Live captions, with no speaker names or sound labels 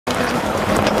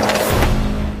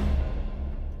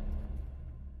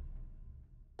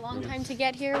long time to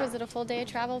get here? Was it a full day of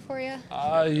travel for you?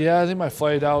 Yeah, I think my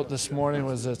flight out this morning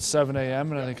was at 7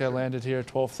 a.m. and I think I landed here at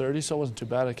 12:30, so it wasn't too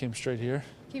bad. I came straight here.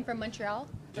 Came from Montreal,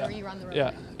 or were you on the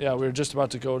road? Yeah, we were just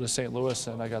about to go to St. Louis,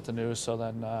 and I got the news. So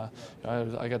then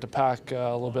I got to pack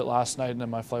a little bit last night, and then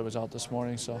my flight was out this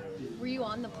morning. So. Were you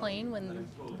on the plane when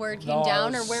word came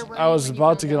down, or where were you? I was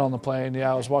about to get on the plane.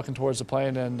 Yeah, I was walking towards the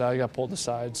plane, and I got pulled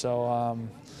aside. So.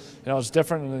 It's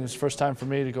different, and it's the first time for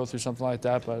me to go through something like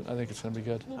that, but I think it's going to be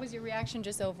good. What was your reaction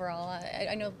just overall?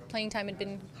 I know playing time had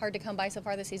been hard to come by so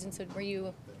far this season, so were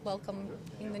you welcoming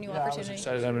the new opportunity? I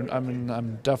was excited.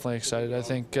 I'm definitely excited. I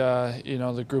think,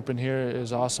 the group in here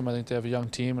is awesome. I think they have a young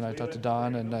team, and I talked to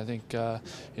Don, and I think,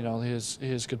 he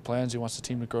has good plans. He wants the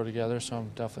team to grow together, so I'm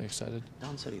definitely excited.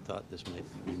 Don said he thought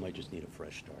we might just need a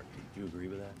fresh start. Do you agree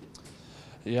with that?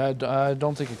 Yeah, I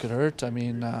don't think it could hurt. I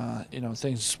mean,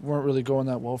 things weren't really going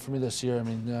that well for me this year. I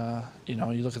mean, you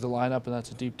look at the lineup, and that's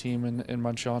a deep team in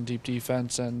Montreal, and deep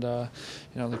defense, and they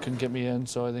couldn't get me in.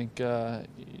 So I think,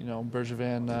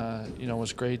 Bergevin,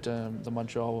 was great. The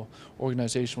Montreal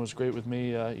organization was great with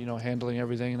me, handling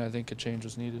everything, and I think a change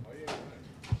was needed.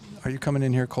 Are you coming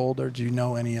in here cold, or do you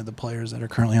know any of the players that are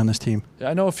currently on this team?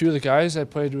 Yeah, I know a few of the guys. I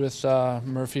played with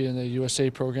Murphy in the USA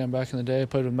program back in the day. I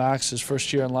played with Max his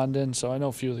first year in London, so I know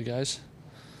a few of the guys.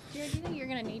 Do you think you're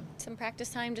going to need some practice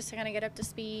time just to kind of get up to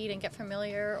speed and get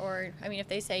familiar? Or, I mean, if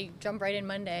they say jump right in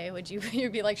Monday, would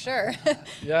you'd be like, sure?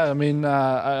 Yeah, I mean,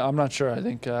 I'm not sure. I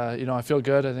think, I feel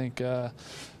good. I think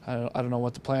I don't know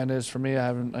what the plan is for me.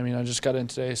 I just got in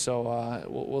today, so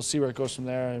we'll see where it goes from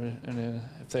there. And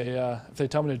if they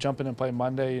tell me to jump in and play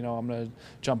Monday, I'm going to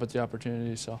jump at the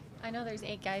opportunity. So. I know there's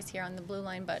 8 guys here on the blue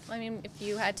line, but I mean, if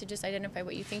you had to just identify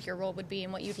what you think your role would be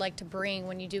and what you'd like to bring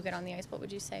when you do get on the ice, what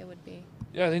would you say would be?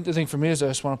 Yeah, I think the thing for me is I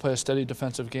just want to play a steady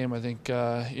defensive game. I think,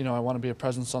 I want to be a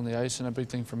presence on the ice, and a big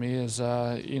thing for me is,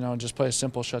 just play a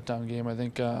simple shutdown game. I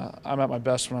think I'm at my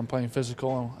best when I'm playing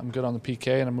physical. I'm good on the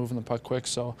PK, and I'm moving the puck quick,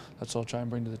 so that's what I'll try and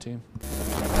bring to the team.